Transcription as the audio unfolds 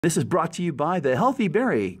This is brought to you by the Healthy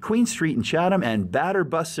Berry, Queen Street in Chatham, and Batter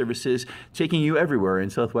Bus Services, taking you everywhere in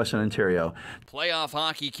southwestern Ontario. Playoff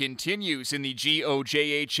hockey continues in the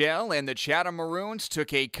GOJHL, and the Chatham Maroons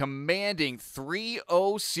took a commanding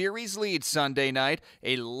 3-0 series lead Sunday night.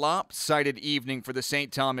 A lopsided evening for the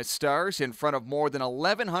St. Thomas Stars in front of more than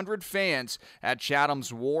 1,100 fans at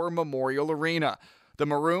Chatham's War Memorial Arena. The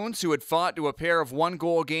Maroons, who had fought to a pair of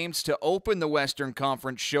one-goal games to open the Western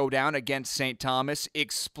Conference showdown against St. Thomas,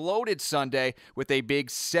 exploded Sunday with a big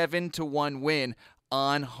 7-1 win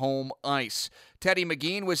on home ice. Teddy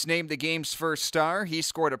McGeen was named the game's first star. He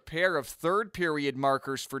scored a pair of third-period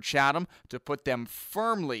markers for Chatham to put them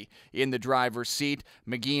firmly in the driver's seat.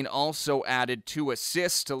 McGeen also added 2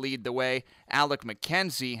 assists to lead the way. Alec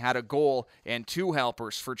McKenzie had a goal and 2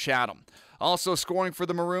 helpers for Chatham. Also scoring for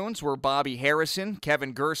the Maroons were Bobby Harrison,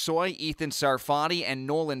 Kevin Gersoy, Ethan Sarfati, and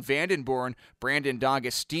Nolan Vandenborn. Brandon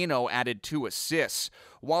D'Agostino added 2 assists.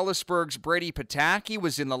 Wallaceburg's Brady Pataki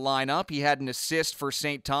was in the lineup. He had an assist for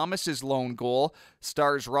St. Thomas's lone goal.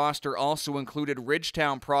 Stars roster also included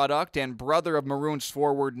Ridgetown product and brother of Maroons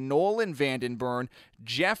forward Nolan Vandenborn,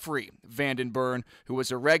 Jeffrey Vandenborn, who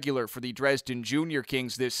was a regular for the Dresden Junior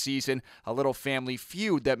Kings this season, a little family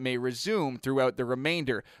feud that may resume throughout the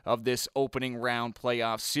remainder of this opening round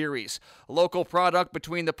playoff series. Local product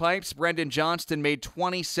between the pipes, Brendan Johnston made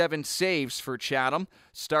 27 saves for Chatham.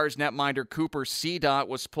 Stars netminder Cooper Cdot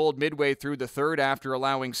was pulled midway through the third after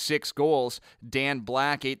allowing 6 goals. Dan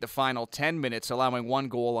Black ate the final 10 minutes, allowing 1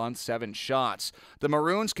 goal on 7 shots. The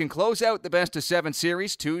Maroons can close out the best-of-7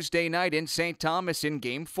 series Tuesday night in St. Thomas in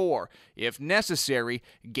Game 4. If necessary,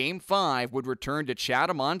 Game 5 would return to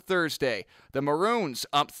Chatham on Thursday. The Maroons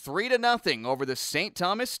up 3-0 over the St.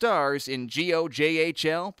 Thomas Stars in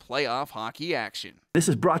GOJHL playoff hockey action. This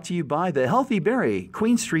is brought to you by the Healthy Berry,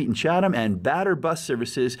 Queen Street in Chatham, and Batter Bus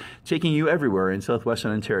Services, taking you everywhere in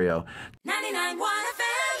southwestern Ontario. 99.1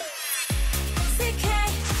 FM.